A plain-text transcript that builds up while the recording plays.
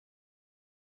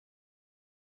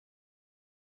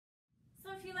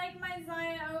like my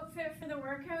Zyia outfit for the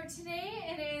workout today?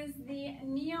 It is the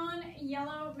neon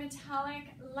yellow metallic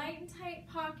light and tight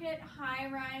pocket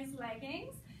high-rise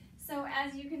leggings. So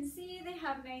as you can see, they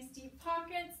have nice deep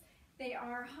pockets, they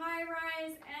are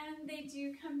high-rise, and they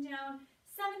do come down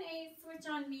 7/8, which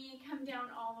on me come down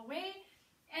all the way.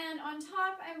 And on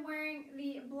top, I'm wearing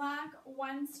the black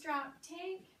one-strap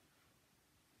tank.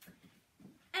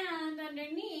 And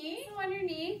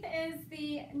underneath is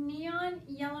the neon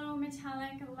yellow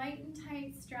metallic light and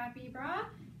tight strappy bra.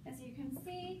 As you can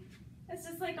see, it's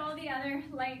just like all the other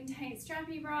light and tight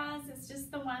strappy bras. It's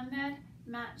just the one that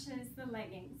matches the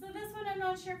leggings. So this one I'm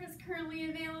not sure if it's currently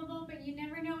available, but you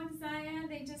never know with Zyia,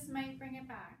 they just might bring it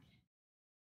back.